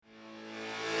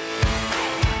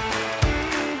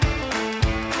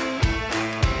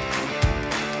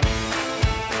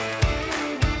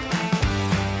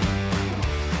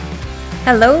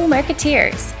Hello,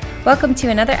 marketeers. Welcome to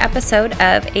another episode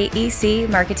of AEC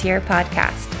Marketeer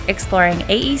Podcast, exploring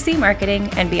AEC marketing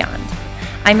and beyond.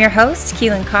 I'm your host,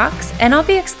 Keelan Cox, and I'll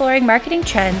be exploring marketing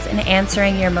trends and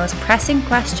answering your most pressing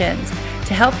questions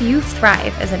to help you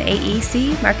thrive as an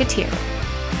AEC marketeer.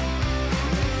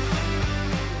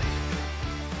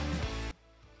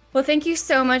 Well, thank you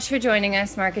so much for joining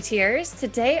us, marketeers.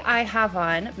 Today I have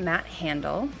on Matt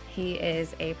Handel. He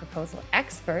is a proposal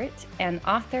expert and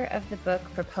author of the book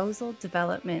Proposal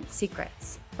Development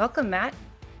Secrets. Welcome, Matt.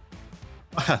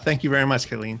 Thank you very much,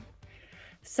 Kayleen.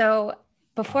 So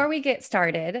before we get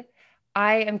started,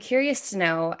 I am curious to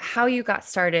know how you got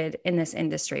started in this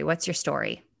industry. What's your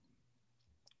story?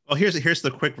 Well, here's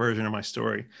the quick version of my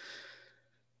story.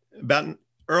 About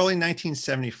early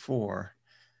 1974,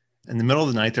 in the middle of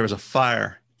the night, there was a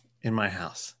fire in my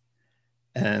house.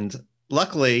 And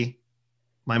luckily,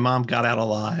 my mom got out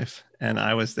alive and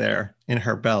I was there in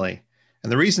her belly.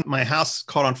 And the reason my house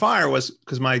caught on fire was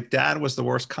because my dad was the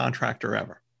worst contractor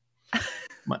ever.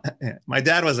 My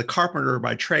dad was a carpenter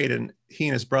by trade, and he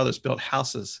and his brothers built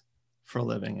houses for a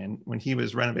living. And when he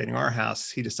was renovating our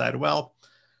house, he decided, well,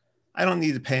 I don't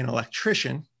need to pay an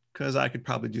electrician because I could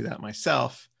probably do that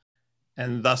myself.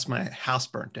 And thus my house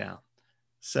burnt down.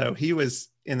 So he was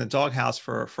in the doghouse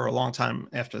for a long time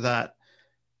after that.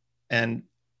 And,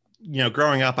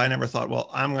 growing up, I never thought, well,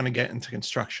 I'm going to get into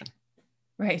construction.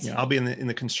 Right. I'll be in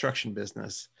the construction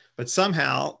business. But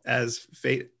somehow, as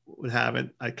fate would have it,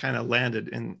 I kind of landed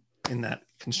in that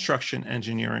construction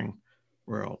engineering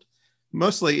world,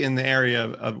 mostly in the area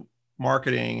of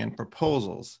marketing and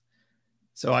proposals.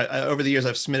 So I over the years,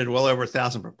 I've submitted well over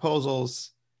 1,000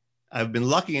 proposals. I've been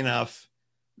lucky enough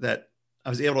that I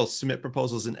was able to submit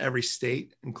proposals in every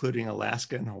state, including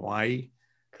Alaska and Hawaii.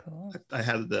 Cool. I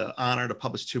had the honor to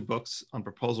publish 2 books on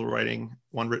proposal writing,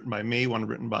 one written by me, one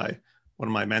written by one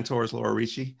of my mentors, Laura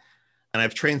Ricci. And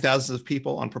I've trained thousands of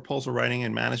people on proposal writing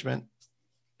and management.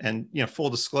 And, full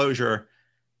disclosure,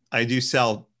 I do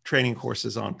sell training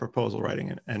courses on proposal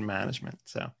writing and management.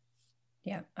 So,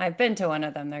 yeah, I've been to one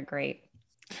of them. They're great.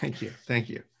 Thank you. Thank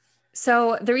you.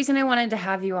 So the reason I wanted to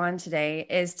have you on today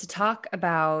is to talk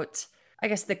about, I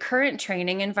guess, the current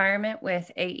training environment with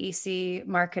AEC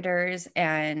marketers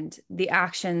and the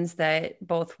actions that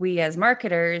both we as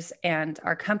marketers and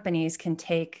our companies can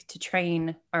take to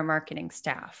train our marketing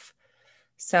staff.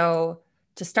 So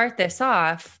to start this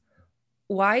off,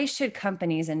 why should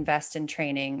companies invest in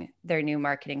training their new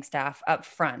marketing staff up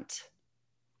front?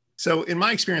 So in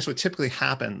my experience, what typically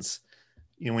happens,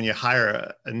 when you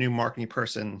hire a new marketing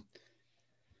person,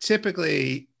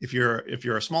 typically, if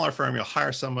you're a smaller firm, you'll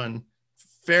hire someone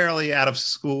fairly out of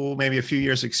school, maybe a few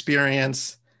years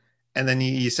experience. And then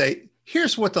you say,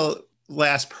 here's what the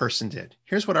last person did.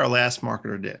 Here's what our last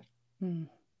marketer did.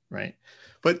 Right.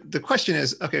 But the question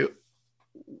is, okay,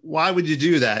 why would you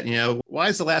do that? Why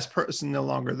is the last person no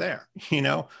longer there?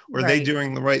 Or are they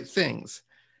doing the right things?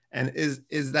 And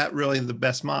is that really the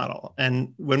best model?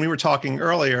 And when we were talking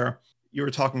earlier, you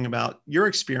were talking about your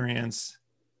experience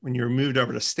when you were moved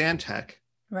over to Stantec.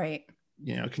 Right.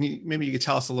 Maybe you could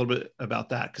tell us a little bit about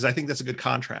that, because I think that's a good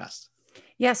contrast.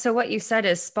 Yeah. So what you said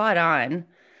is spot on.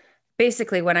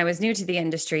 Basically, when I was new to the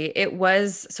industry, it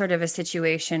was sort of a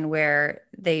situation where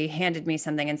they handed me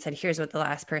something and said, here's what the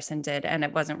last person did. And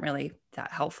it wasn't really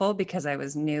that helpful because I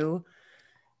was new.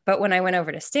 But when I went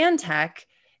over to Stantec,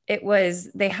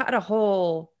 they had a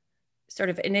whole sort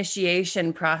of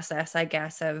initiation process, I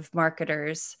guess, of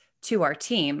marketers to our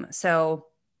team. So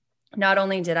not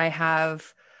only did I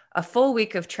have a full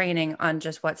week of training on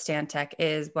just what Stantec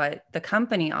is, what the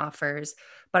company offers,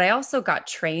 but I also got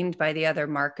trained by the other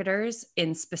marketers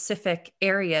in specific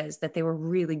areas that they were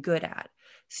really good at.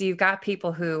 So you've got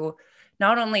people who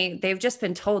not only they've just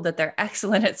been told that they're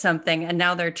excellent at something, and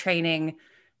now they're training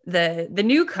the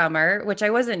newcomer, which I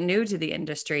wasn't new to the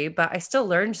industry, but I still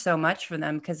learned so much from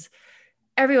them because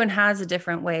everyone has a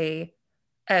different way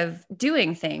of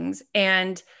doing things.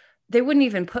 And they wouldn't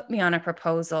even put me on a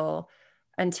proposal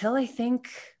until I think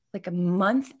like a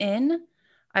month in.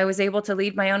 I was able to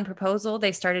lead my own proposal.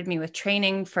 They started me with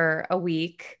training for a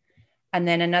week and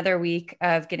then another week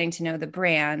of getting to know the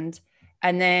brand.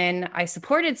 And then I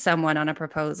supported someone on a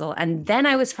proposal. And then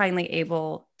I was finally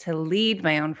able to lead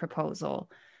my own proposal,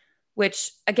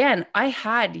 which again, I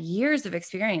had years of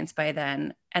experience by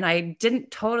then. And I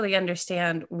didn't totally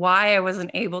understand why I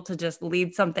wasn't able to just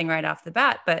lead something right off the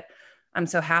bat. But I'm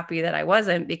so happy that I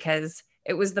wasn't, because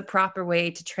it was the proper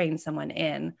way to train someone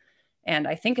in. And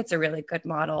I think it's a really good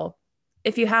model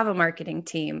if you have a marketing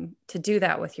team to do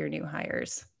that with your new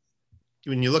hires.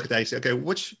 When you look at that, you say, okay,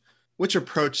 which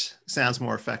approach sounds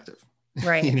more effective?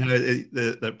 Right.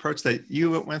 The approach that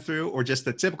you went through, or just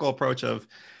the typical approach of,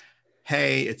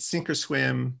 hey, it's sink or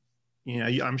swim.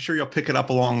 I'm sure you'll pick it up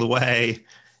along the way.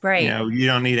 Right. You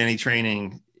don't need any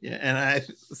training. And I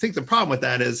think the problem with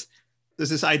that is there's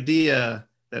this idea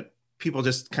that people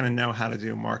just kind of know how to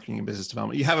do marketing and business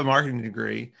development. You have a marketing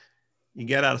degree, you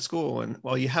get out of school, and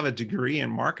well, you have a degree in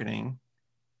marketing,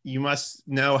 you must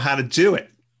know how to do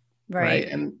it. Right.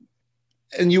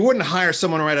 And you wouldn't hire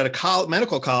someone right out of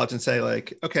medical college and say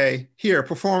like, okay, here,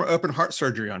 perform open heart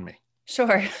surgery on me.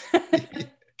 Sure.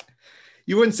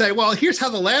 You wouldn't say, well, here's how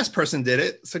the last person did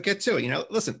it, so get to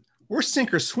it. Listen, we're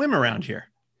sink or swim around here.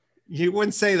 You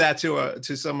wouldn't say that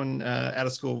to someone out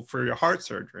of school for your heart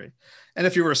surgery. And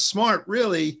if you were smart,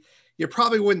 really, you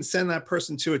probably wouldn't send that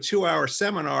person to a 2-hour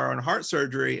seminar on heart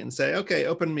surgery and say, okay,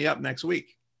 open me up next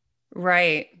week.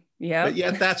 Right. Yeah. But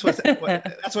yet that's what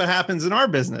happens in our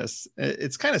business.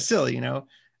 It's kind of silly, And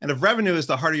if revenue is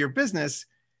the heart of your business,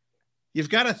 you've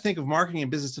got to think of marketing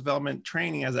and business development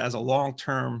training as a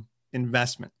long-term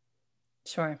investment.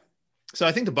 Sure. So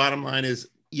I think the bottom line is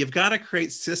you've got to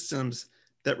create systems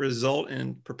that result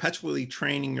in perpetually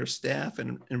training your staff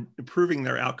and improving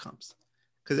their outcomes.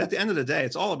 Because at the end of the day,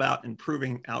 it's all about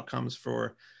improving outcomes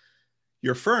for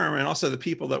your firm and also the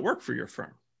people that work for your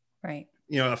firm. Right.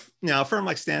 A firm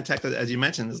like Stantec, as you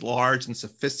mentioned, is large and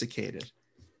sophisticated.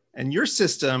 And your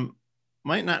system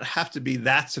might not have to be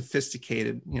that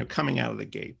sophisticated, coming out of the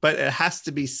gate, but it has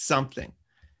to be something.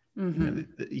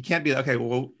 Mm-hmm. You can't be, okay,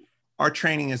 well, our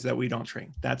training is that we don't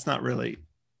train. That's not really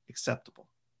acceptable.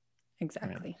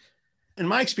 Exactly. Right? In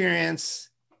my experience,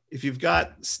 if you've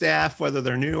got staff, whether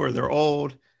they're new or they're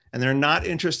old, and they're not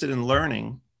interested in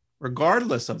learning,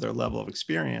 regardless of their level of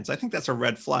experience, I think that's a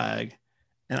red flag.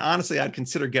 And honestly, I'd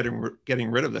consider getting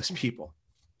rid of those people.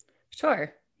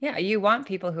 Sure. Yeah. You want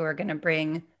people who are going to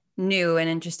bring new and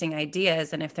interesting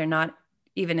ideas. And if they're not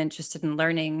even interested in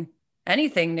learning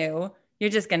anything new, you're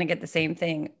just going to get the same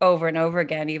thing over and over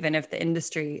again, even if the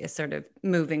industry is sort of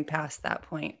moving past that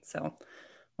point. So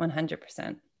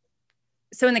 100%.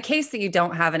 So in the case that you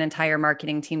don't have an entire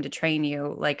marketing team to train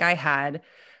you, like I had,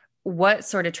 what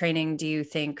sort of training do you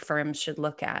think firms should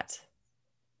look at?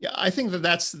 Yeah, I think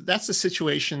that's the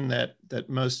situation that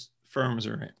most firms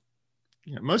are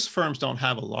in. Most firms don't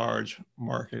have a large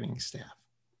marketing staff.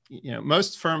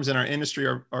 Most firms in our industry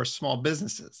are small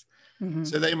businesses. Mm-hmm.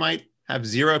 So they might have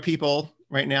 0 people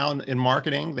right now in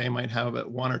marketing. They might have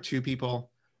 1 or 2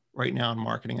 people right now in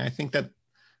marketing. I think that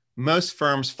most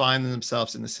firms find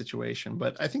themselves in this situation,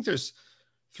 but I think there's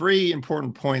 3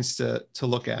 important points to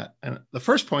look at. And the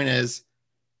first point is,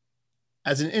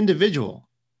 as an individual,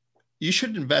 you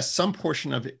should invest some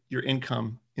portion of your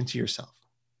income into yourself.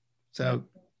 So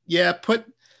yeah, put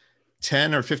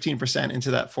 10 or 15% into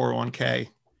that 401k.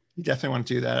 You definitely want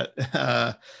to do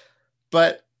that.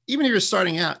 But even if you're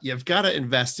starting out, you've got to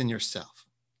invest in yourself,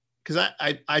 because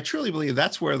I truly believe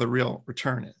that's where the real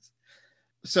return is.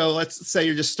 So let's say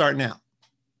you're just starting out,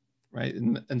 right?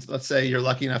 And let's say you're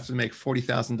lucky enough to make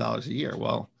 $40,000 a year.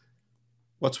 Well,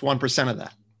 what's 1% of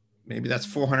that? Maybe that's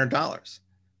 $400.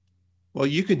 Well,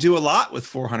 you could do a lot with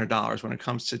 $400 when it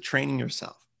comes to training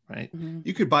yourself, right? Mm-hmm.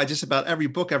 You could buy just about every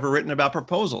book ever written about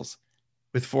proposals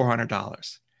with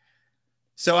 $400.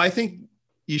 So I think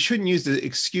you shouldn't use the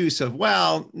excuse of,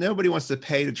 well, nobody wants to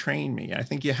pay to train me. I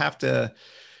think you have to,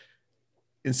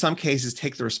 in some cases,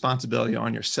 take the responsibility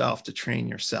on yourself to train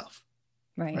yourself.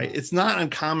 Right? It's not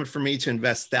uncommon for me to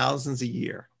invest thousands a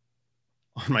year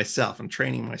on myself and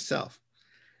training myself.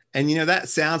 And, that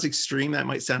sounds extreme. That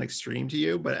might sound extreme to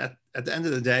you, but at the end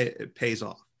of the day, it pays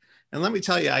off. And let me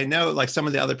tell you, I know like some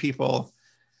of the other people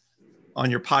on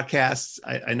your podcasts,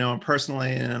 I know them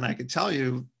personally, and I could tell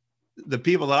you the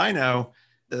people that I know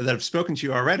that have spoken to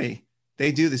you already,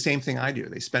 they do the same thing I do.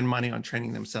 They spend money on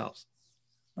training themselves.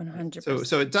 100%.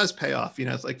 So it does pay off.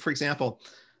 It's like, for example,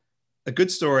 a good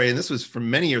story, and this was from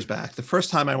many years back, the first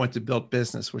time I went to Built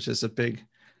Business, which is a big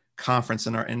conference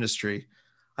in our industry,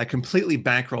 I completely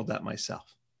bankrolled that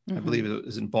myself. Mm-hmm. I believe it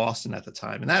was in Boston at the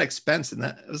time. And that expense, and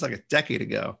it was like a decade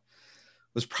ago,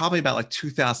 was probably about like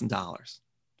 $2,000.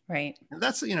 Right. And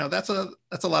that's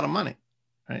a lot of money.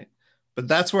 Right. But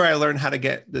that's where I learned how to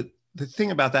get the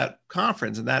thing about that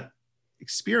conference and that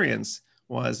experience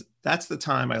was that's the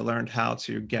time I learned how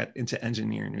to get into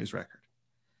Engineering News-Record.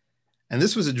 And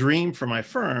this was a dream for my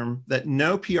firm that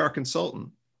no PR consultant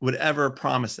would ever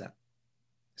promise that.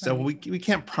 So we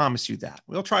can't promise you that.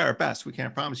 We'll try our best. We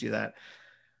can't promise you that.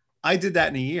 I did that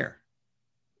in a year.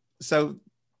 So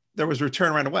there was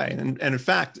return right away. And in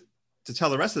fact, to tell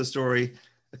the rest of the story,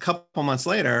 a couple months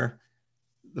later,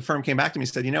 the firm came back to me and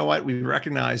said, you know what, we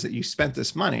recognize that you spent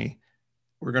this money.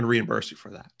 We're going to reimburse you for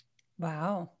that.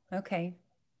 Wow. Okay.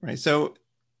 right? So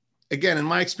again, in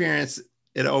my experience,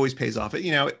 it always pays off.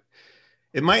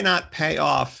 It might not pay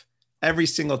off every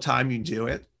single time you do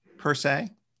it per se.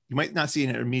 You might not see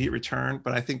an immediate return,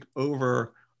 but I think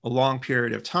over a long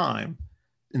period of time,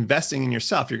 investing in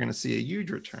yourself, you're going to see a huge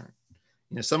return.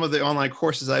 Some of the online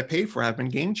courses I paid for have been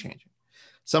game changing.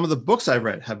 Some of the books I've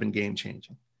read have been game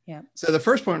changing. Yeah. So the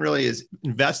first point really is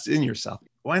invest in yourself.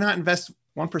 Why not invest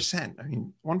 1%? I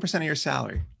mean, 1% of your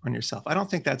salary on yourself. I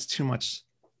don't think that's too much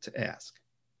to ask.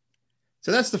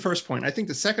 So that's the first point. I think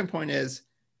the second point is,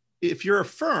 if you're a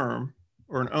firm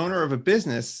or an owner of a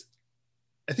business,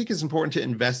 I think it's important to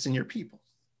invest in your people.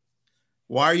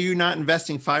 Why are you not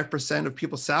investing 5% of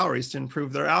people's salaries to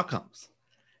improve their outcomes?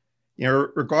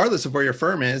 Regardless of where your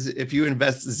firm is, if you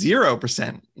invest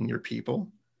 0% in your people,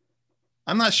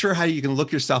 I'm not sure how you can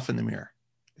look yourself in the mirror.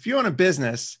 If you own a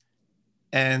business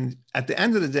and at the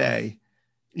end of the day,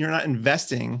 you're not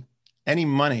investing any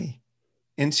money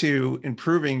into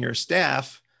improving your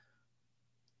staff,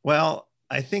 well,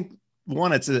 I think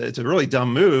one, it's a really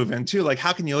dumb move. And two, like,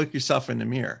 how can you look yourself in the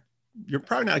mirror? You're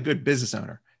probably not a good business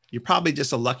owner. You're probably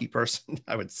just a lucky person,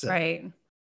 I would say. Right.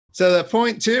 So the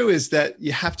point two is that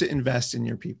you have to invest in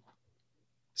your people.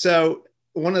 So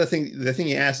one of the thing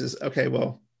you ask is, okay,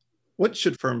 well, what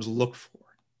should firms look for?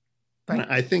 Right.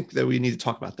 And I think that we need to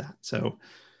talk about that. So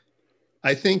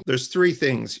I think there's three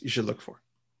things you should look for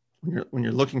when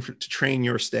you're looking to train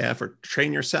your staff or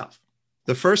train yourself.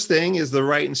 The first thing is the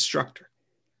right instructor.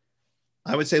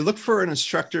 I would say look for an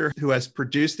instructor who has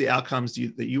produced the outcomes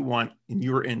that you want in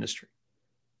your industry.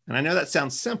 And I know that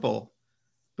sounds simple,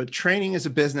 but training is a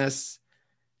business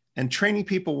and training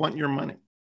people want your money.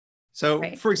 So,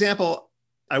 right. For example,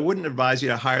 I wouldn't advise you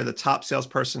to hire the top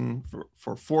salesperson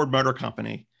for Ford Motor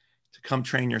Company to come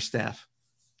train your staff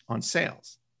on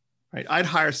sales, right? I'd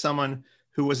hire someone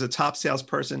who was a top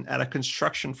salesperson at a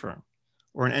construction firm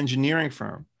or an engineering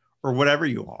firm or whatever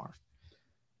you are.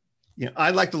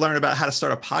 I'd like to learn about how to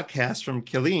start a podcast from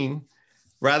Killeen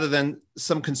rather than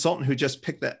some consultant who just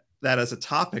picked that as a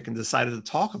topic and decided to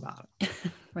talk about it.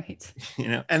 Right.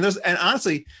 And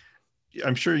honestly,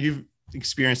 I'm sure you've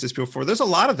experienced this before. There's a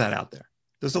lot of that out there.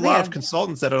 There's a lot of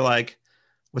consultants that are like,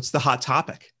 what's the hot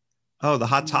topic? Oh, the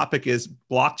hot topic is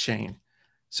blockchain.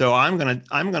 So I'm going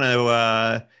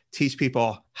to teach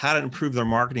people how to improve their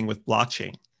marketing with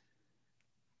blockchain.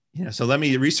 So let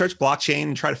me research blockchain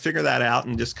and try to figure that out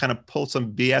and just kind of pull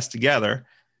some BS together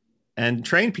and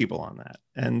train people on that.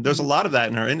 And there's a lot of that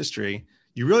in our industry.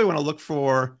 You really want to look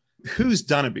for who's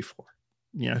done it before,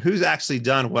 who's actually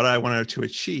done what I wanted to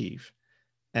achieve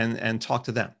and talk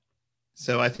to them.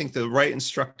 So I think the right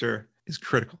instructor is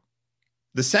critical.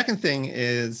 The second thing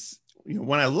is,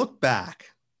 when I look back,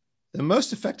 the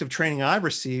most effective training I've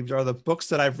received are the books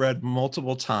that I've read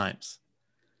multiple times,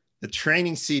 the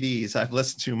training CDs I've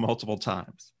listened to multiple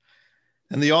times,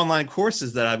 and the online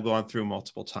courses that I've gone through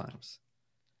multiple times.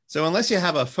 So unless you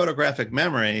have a photographic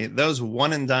memory, those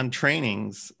one and done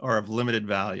trainings are of limited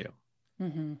value.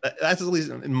 Mm-hmm. That's at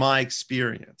least in my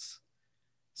experience.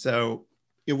 So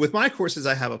with my courses,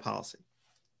 I have a policy.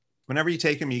 Whenever you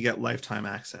take them, you get lifetime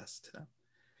access to them.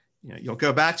 You'll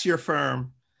go back to your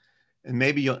firm and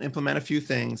maybe you'll implement a few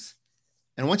things.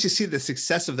 And once you see the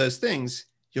success of those things,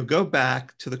 you'll go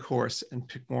back to the course and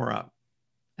pick more up.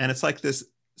 And it's like this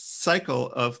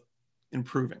cycle of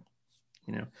improving,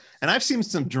 and I've seen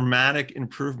some dramatic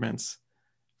improvements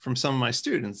from some of my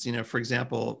students. For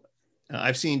example,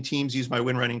 I've seen teams use my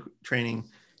win writing training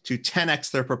to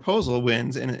 10x their proposal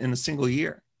wins in a single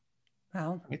year.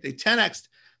 Wow. Right? They 10x'd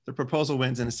their proposal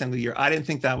wins in a single year. I didn't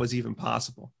think that was even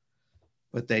possible,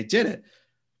 but they did it.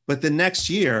 But the next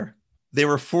year, they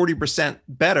were 40%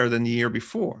 better than the year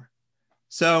before.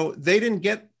 So they didn't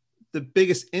get the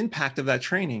biggest impact of that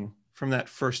training from that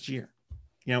first year.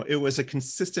 It was a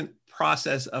consistent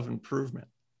process of improvement.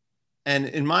 And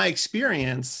in my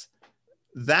experience,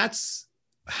 that's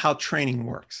how training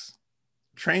works.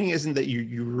 Training isn't that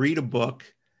you read a book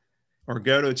or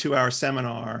go to a 2-hour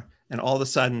seminar and all of a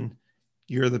sudden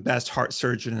you're the best heart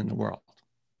surgeon in the world.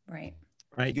 Right.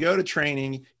 Right. You go to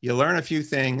training, you learn a few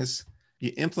things,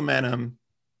 you implement them,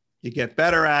 you get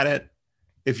better at it.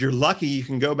 If you're lucky, you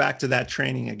can go back to that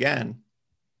training again,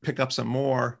 pick up some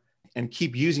more, and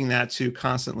keep using that to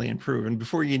constantly improve. And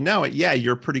before you know it,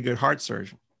 you're a pretty good heart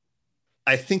surgeon.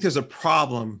 I think there's a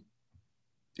problem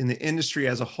in the industry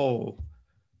as a whole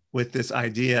with this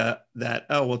idea that,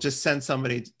 we'll just send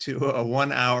somebody to a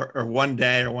 1 hour or 1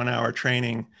 day or 1 hour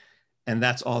training, and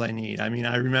that's all they need. I mean,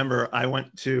 I remember I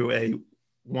went to a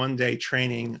 1-day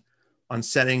training on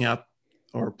setting up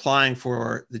or applying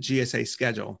for the GSA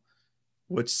schedule,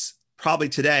 which probably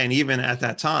today, and even at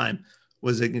that time,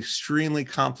 was an extremely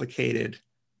complicated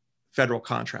federal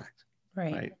contract.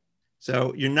 Right.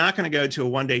 So you're not going to go to a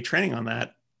one-day training on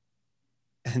that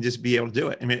and just be able to do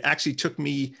it. I mean, it actually took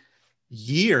me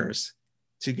years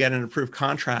to get an approved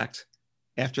contract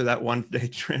after that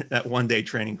one-day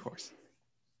training course.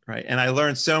 Right. And I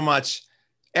learned so much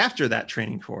after that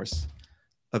training course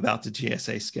about the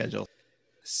GSA schedule.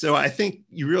 So I think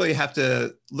you really have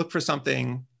to look for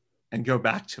something and go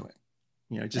back to it.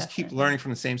 Just keep learning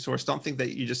from the same source. Don't think that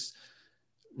you just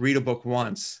read a book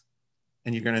once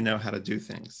and you're going to know how to do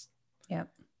things. Yep.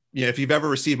 Yeah. If you've ever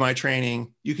received my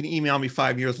training, you can email me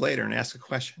 5 years later and ask a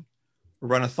question or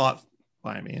run a thought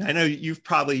by me. And I know you've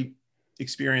probably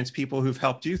experienced people who've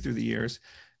helped you through the years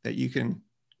that you can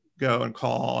go and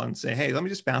call and say, hey, let me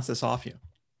just bounce this off you.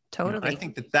 Totally. I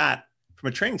think that from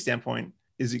a training standpoint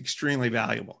is extremely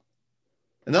valuable.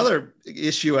 Another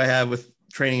issue I have with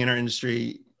training in our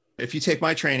industry, if you take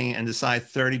my training and decide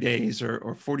 30 days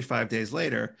or 45 days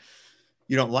later,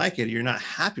 you don't like it, you're not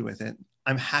happy with it,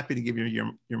 I'm happy to give you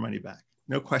your money back.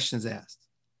 No questions asked.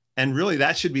 And really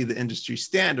that should be the industry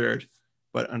standard,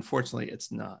 but unfortunately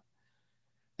it's not.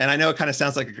 And I know it kind of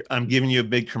sounds like I'm giving you a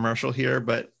big commercial here,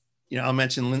 but I'll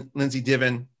mention Lindsay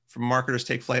Diven from Marketers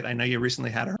Take Flight. I know you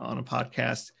recently had her on a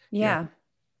podcast. Yeah.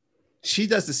 She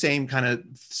does the same kind of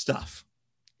stuff.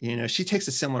 She takes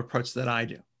a similar approach that I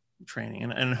do, training.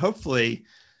 And hopefully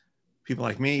people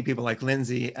like me, people like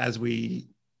Lindsay, as we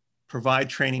provide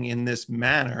training in this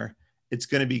manner, it's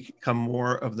going to become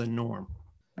more of the norm.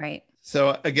 Right.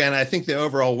 So again, I think the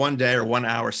overall 1 day or 1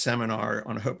 hour seminar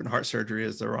on open heart surgery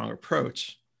is the wrong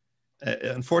approach.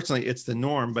 Unfortunately, it's the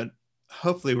norm, but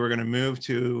hopefully we're going to move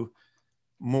to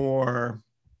more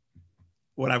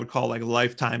what I would call like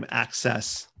lifetime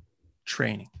access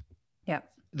training. Yeah.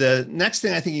 The next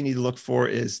thing I think you need to look for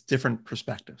is different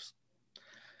perspectives.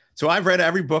 So I've read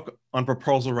every book on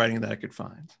proposal writing that I could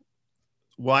find.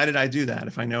 Why did I do that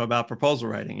if I know about proposal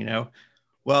writing?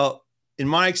 Well, in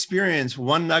my experience,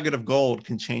 one nugget of gold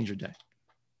can change your day.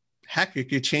 Heck, it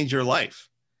could change your life.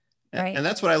 Right. And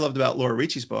that's what I loved about Laura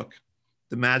Ricci's book,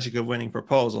 The Magic of Winning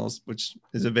Proposals, which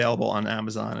is available on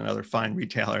Amazon and other fine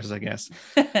retailers, I guess.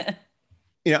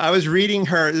 I was reading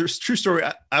her, there's a true story.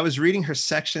 I was reading her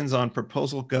sections on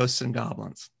proposal ghosts and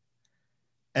goblins.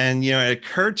 And, it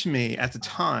occurred to me at the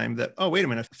time that, oh, wait a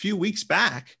minute, a few weeks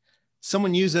back,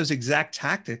 someone used those exact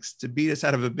tactics to beat us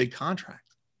out of a big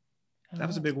contract. That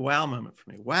was a big wow moment for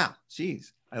me. Wow,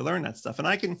 geez, I learned that stuff. And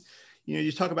I can,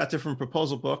 you talk about different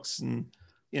proposal books and,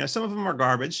 some of them are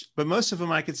garbage, but most of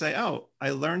them I could say, oh, I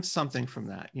learned something from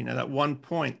that. That one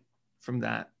point from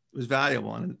that was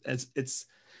valuable. And it's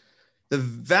the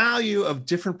value of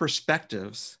different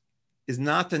perspectives is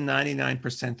not the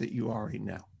 99% that you already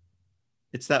know.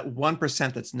 It's that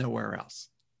 1% that's nowhere else.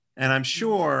 And I'm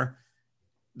sure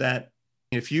that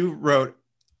if you wrote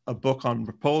a book on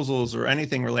proposals or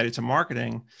anything related to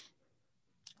marketing,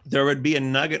 there would be a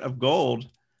nugget of gold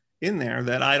in there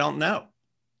that I don't know.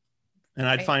 And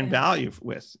I'd find value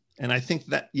with. And I think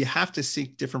that you have to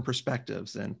seek different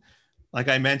perspectives. And like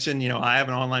I mentioned, I have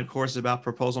an online course about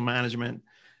proposal management.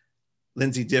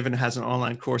 Lindsay Diven has an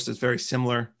online course that's very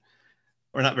similar,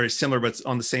 or not very similar, but it's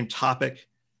on the same topic.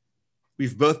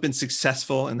 We've both been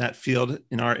successful in that field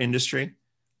in our industry.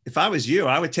 If I was you,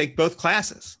 I would take both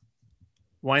classes.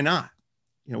 Why not?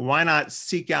 Why not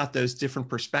seek out those different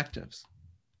perspectives?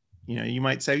 You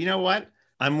might say, you know what?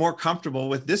 I'm more comfortable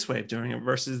with this way of doing it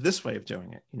versus this way of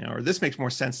doing it, or this makes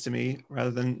more sense to me rather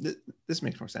than this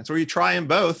makes more sense. Or you try them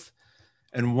both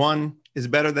and one is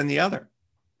better than the other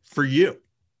for you.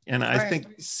 And I think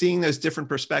seeing those different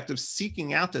perspectives,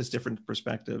 seeking out those different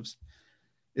perspectives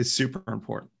is super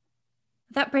important.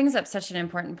 That brings up such an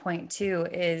important point too,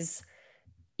 is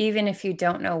even if you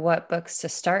don't know what books to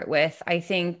start with, I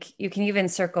think you can even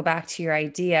circle back to your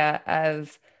idea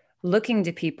of looking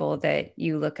to people that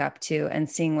you look up to and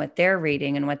seeing what they're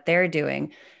reading and what they're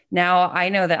doing. Now, I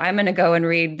know that I'm going to go and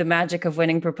read The Magic of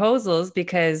Winning Proposals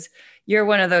because you're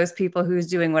one of those people who's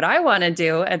doing what I want to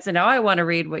do. And so now I want to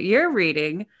read what you're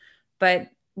reading. But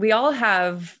we all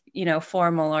have,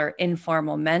 formal or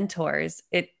informal mentors.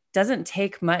 It doesn't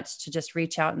take much to just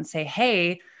reach out and say,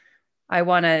 hey, I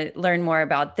want to learn more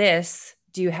about this.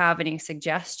 Do you have any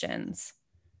suggestions?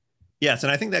 Yes.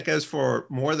 And I think that goes for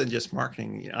more than just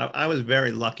marketing. I was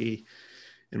very lucky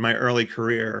in my early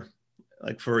career.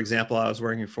 Like, for example, I was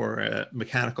working for a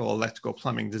mechanical, electrical,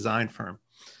 plumbing design firm.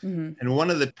 Mm-hmm. And one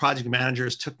of the project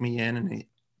managers took me in and he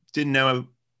didn't know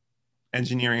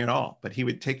engineering at all, but he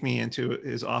would take me into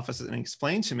his office and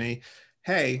explain to me,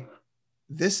 hey,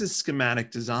 this is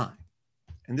schematic design.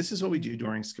 And this is what we do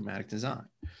during schematic design.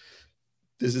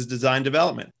 This is design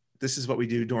development. This is what we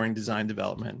do during design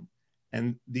development.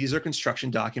 And these are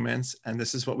construction documents. And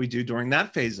this is what we do during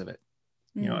that phase of it.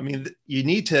 You know, I mean, you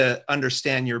need to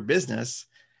understand your business,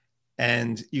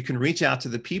 and you can reach out to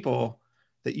the people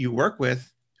that you work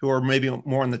with who are maybe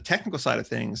more on the technical side of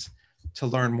things to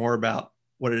learn more about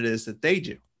what it is that they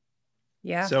do.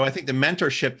 Yeah. So I think the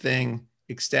mentorship thing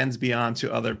extends beyond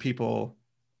to other people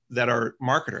that are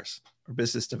marketers or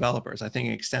business developers. I think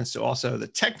it extends to also the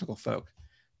technical folk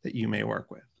that you may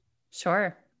work with.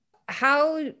 Sure.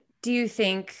 How do you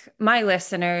think my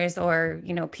listeners, or,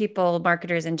 you know, people,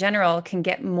 marketers in general, can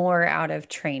get more out of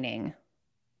training?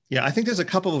 Yeah, I think there's a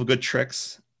couple of good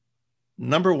tricks.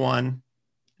 Number one,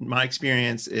 in my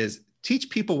experience, is teach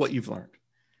people what you've learned.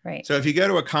 Right. So if you go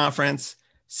to a conference,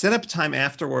 set up time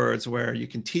afterwards where you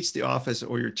can teach the office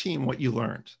or your team what you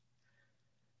learned.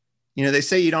 You know, they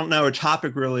say you don't know a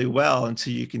topic really well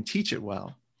until you can teach it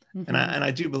well. Mm-hmm. And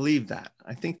I do believe that.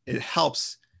 I think it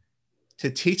helps to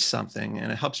teach something,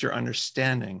 and it helps your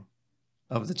understanding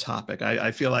of the topic. I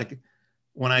feel like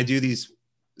when I do these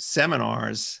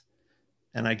seminars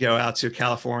and I go out to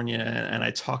California and I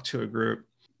talk to a group,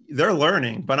 they're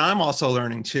learning, but I'm also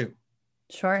learning too.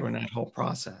 Sure. During that whole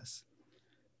process.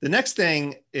 The next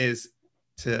thing is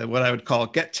to what I would call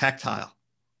get tactile.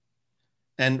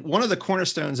 And one of the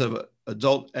cornerstones of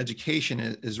adult education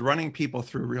is running people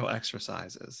through real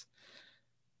exercises.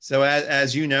 So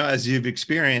as you know, as you've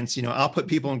experienced, you know, I'll put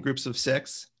people in groups of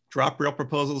 6, drop real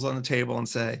proposals on the table and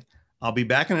say, I'll be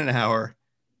back in an hour.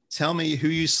 Tell me who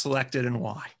you selected and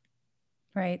why.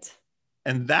 Right.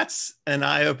 And that's an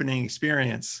eye-opening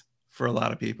experience for a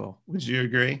lot of people. Would you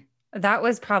agree? That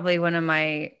was probably one of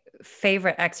my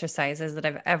favorite exercises that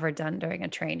I've ever done during a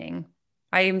training.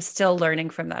 I am still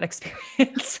learning from that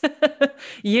experience.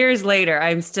 Years later,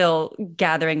 I'm still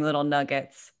gathering little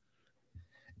nuggets.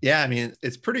 Yeah, I mean,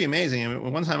 it's pretty amazing. I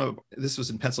mean, one time, this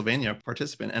was in Pennsylvania, a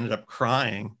participant ended up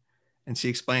crying, and she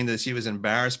explained that she was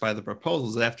embarrassed by the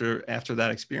proposals after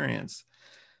that experience.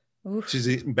 Oof. She's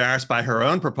embarrassed by her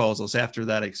own proposals after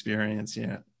that experience. You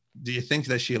know, do you think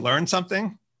that she learned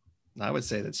something? I would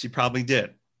say that she probably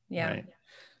did. Yeah. Right?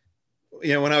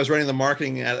 You know, when I was running the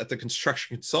marketing at the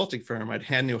construction consulting firm, I'd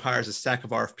hand new hires a stack of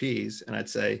RFPs, and I'd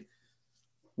say,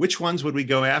 which ones would we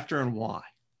go after and why?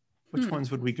 Which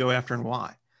ones would we go after and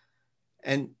why?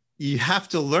 And you have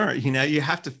to learn, you know, you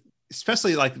have to,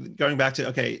 especially like going back to,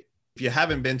 okay, if you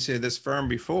haven't been to this firm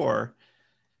before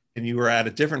and you were at a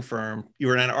different firm, you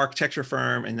were in an architecture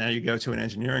firm and now you go to an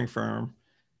engineering firm,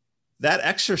 that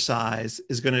exercise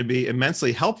is going to be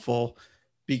immensely helpful,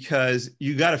 because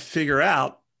you got to figure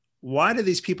out, why do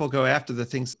these people go after the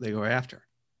things they go after?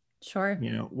 Sure.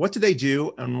 You know, what do they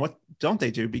do and what don't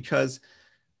they do? Because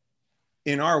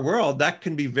in our world, that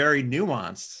can be very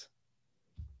nuanced.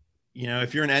 You know,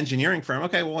 if you're an engineering firm,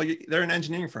 okay, well, they're an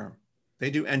engineering firm. They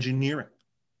do engineering.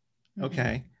 Mm-hmm.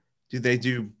 Okay. Do they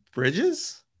do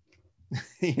bridges?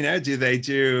 You know,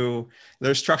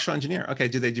 they're a structural engineer. Okay.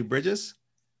 Do they do bridges?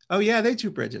 Oh yeah, they do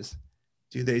bridges.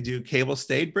 Do they do cable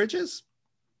stayed bridges?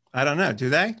 I don't know. Do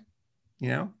they? You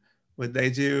know, would they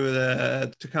do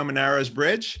the Tacoma Narrows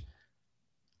Bridge?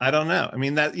 I don't know. I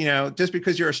mean, that, you know, just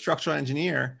because you're a structural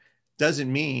engineer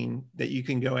doesn't mean that you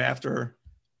can go after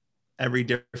every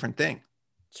different thing.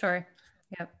 Sure.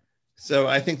 Yep. So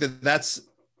I think that that's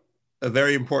a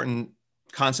very important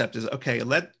concept, is, okay,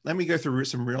 let me go through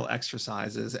some real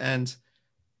exercises. And,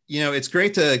 you know, it's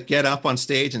great to get up on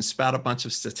stage and spout a bunch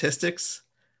of statistics,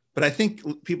 but I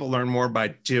think people learn more by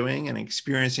doing and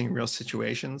experiencing real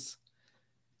situations.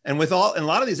 And a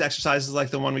lot of these exercises, like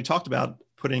the one we talked about,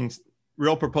 putting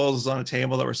real proposals on a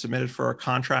table that were submitted for a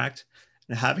contract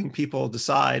and having people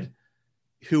decide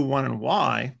who won and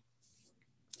why,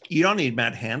 you don't need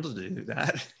Matt Handel to do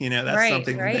that. You know, that's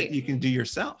something that you can do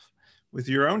yourself with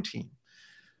your own team.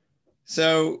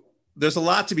 So there's a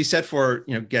lot to be said for,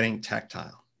 you know, getting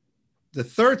tactile. The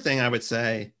third thing I would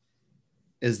say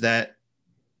is that,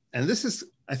 and this is,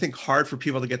 I think, hard for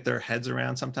people to get their heads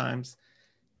around sometimes,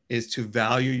 is to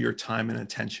value your time and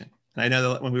attention. And I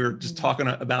know that when we were just talking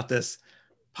about this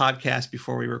podcast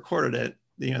before we recorded it,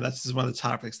 you know, that's one of the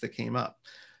topics that came up.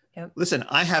 Yep. Listen,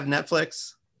 I have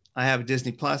Netflix, I have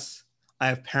Disney Plus, I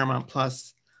have Paramount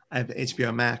Plus, I have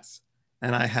HBO Max,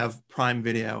 and I have Prime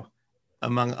Video,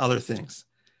 among other things.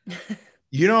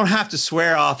 You don't have to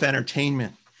swear off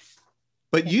entertainment,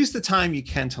 but use the time you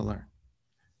can to learn.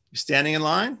 You're standing in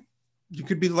line, you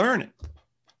could be learning.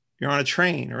 You're on a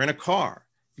train or in a car,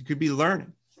 you could be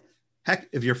learning. Heck,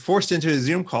 if you're forced into a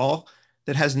Zoom call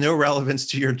that has no relevance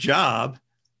to your job,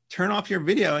 turn off your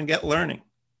video and get learning.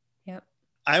 Yep.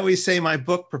 I always say my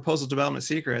book, Proposal Development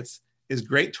Secrets, is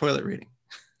great toilet reading.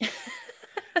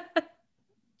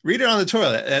 Read it on the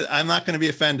toilet. I'm not going to be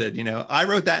offended. You know, I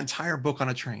wrote that entire book on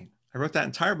a train. I wrote that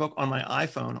entire book on my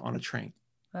iPhone on a train.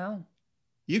 Wow.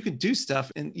 You could do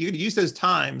stuff and you could use those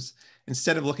times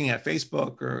instead of looking at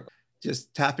Facebook or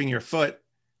just tapping your foot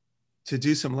to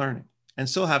do some learning and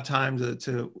still have time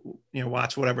to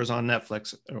watch whatever's on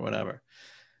Netflix or whatever.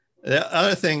 The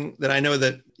other thing that I know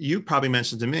that you probably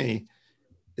mentioned to me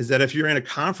is that if you're in a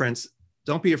conference,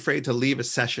 don't be afraid to leave a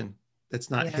session that's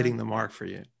not hitting the mark for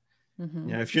you. Mm-hmm.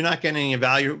 You know, if you're not getting any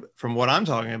value from what I'm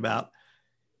talking about,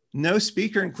 no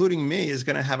speaker, including me, is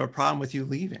going to have a problem with you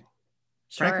leaving.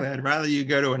 Sure. Frankly, I'd rather you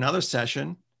go to another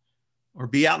session or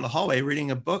be out in the hallway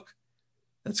reading a book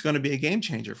that's going to be a game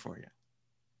changer for you.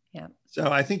 Yeah.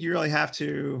 So I think you really have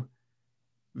to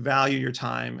value your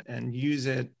time and use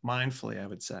it mindfully, I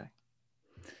would say.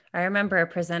 I remember a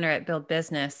presenter at Build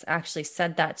Business actually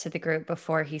said that to the group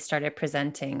before he started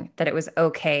presenting, that it was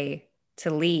okay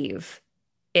to leave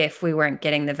if we weren't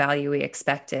getting the value we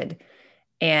expected.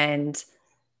 And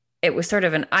it was sort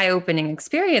of an eye-opening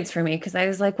experience for me because I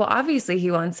was like, well, obviously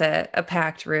he wants a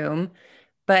packed room,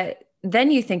 but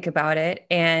then you think about it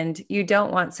and you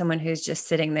don't want someone who's just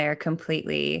sitting there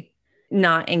completely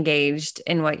not engaged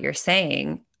in what you're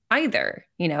saying either,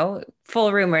 you know,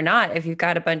 full room or not. If you've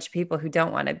got a bunch of people who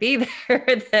don't want to be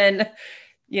there, then,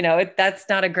 you know, that's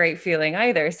not a great feeling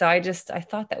either. So I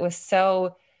thought that was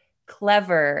so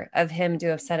clever of him to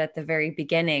have said at the very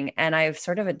beginning. And I've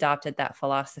sort of adopted that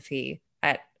philosophy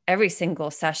at every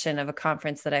single session of a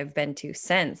conference that I've been to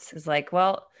since. Is like,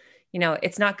 well, you know,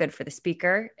 it's not good for the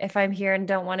speaker if I'm here and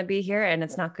don't want to be here, and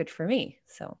it's not good for me.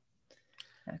 So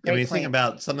when you think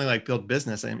about something like Build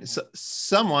Business, I mean,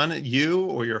 someone, you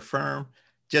or your firm,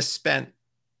 just spent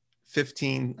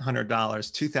 $1,500,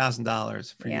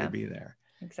 $2,000 for you to be there.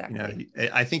 Exactly. You know,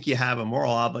 I think you have a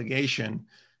moral obligation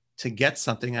to get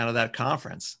something out of that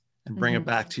conference and bring it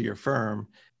back to your firm.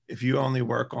 If you only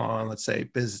work on, let's say,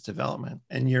 business development,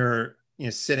 and you're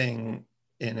sitting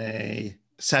in a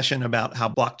session about how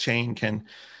blockchain can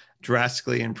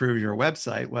drastically improve your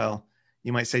website, well,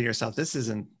 you might say to yourself, this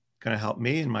isn't going to help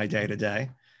me in my day-to-day.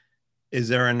 Is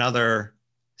there another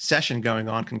session going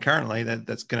on concurrently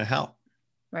that's going to help?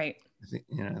 Right. I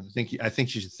think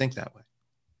you should think that way.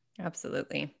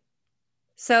 Absolutely.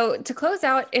 So to close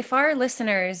out, if our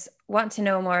listeners want to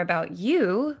know more about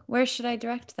you, where should I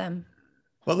direct them?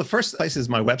 Well, the first place is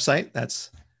my website.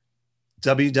 That's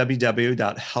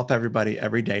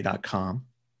www.helpeverybodyeveryday.com.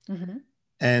 Mm-hmm.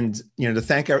 And, to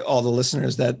thank all the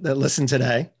listeners that listen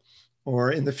today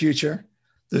or in the future,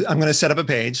 I'm going to set up a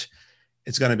page.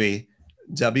 It's going to be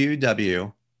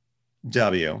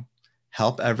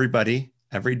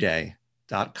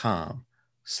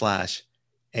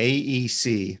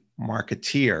www.helpeverybodyeveryday.com/AEC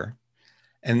Marketeer.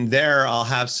 And there I'll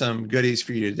have some goodies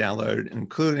for you to download,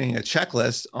 including a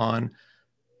checklist on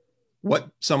what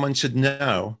someone should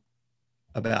know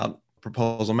about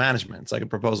proposal management. It's like a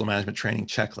proposal management training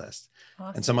checklist.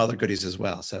 Awesome. And some other goodies as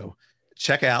well. So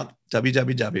check out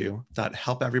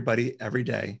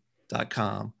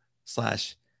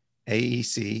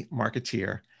www.helpeverybodyeveryday.com/AEC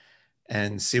Marketeer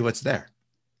and see what's there.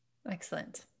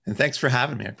 Excellent. And thanks for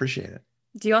having me. I appreciate it.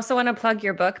 Do you also want to plug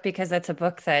your book? Because that's a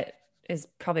book that is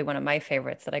probably one of my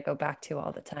favorites that I go back to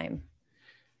all the time.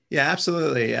 Yeah,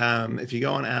 absolutely. If you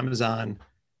go on Amazon,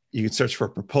 you can search for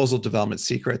Proposal Development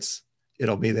Secrets.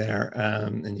 It'll be there,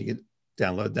 and you can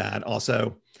download that.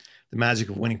 Also, The Magic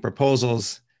of Winning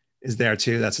Proposals is there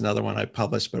too. That's another one I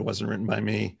published, but it wasn't written by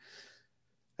me.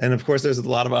 And of course, there's a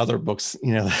lot of other books,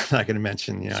 that I'm not going to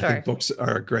mention. Sure. I think books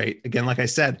are great. Again, like I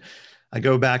said, I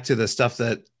go back to the stuff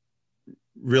that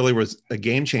really was a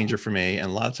game changer for me.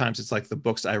 And a lot of times it's like the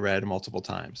books I read multiple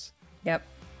times. Yep.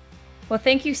 Well,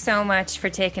 thank you so much for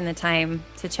taking the time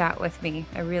to chat with me.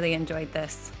 I really enjoyed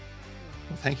this.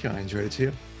 Well, thank you. I enjoyed it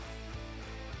too.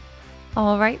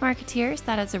 All right, Marketeers,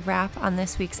 that is a wrap on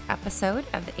this week's episode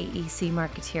of the AEC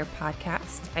Marketeer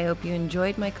podcast. I hope you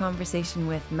enjoyed my conversation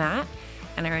with Matt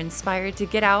and are inspired to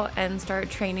get out and start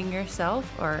training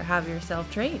yourself or have yourself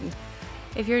trained.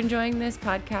 If you're enjoying this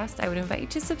podcast, I would invite you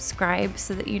to subscribe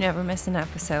so that you never miss an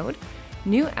episode.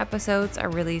 New episodes are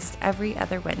released every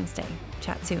other Wednesday.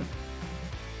 Chat soon.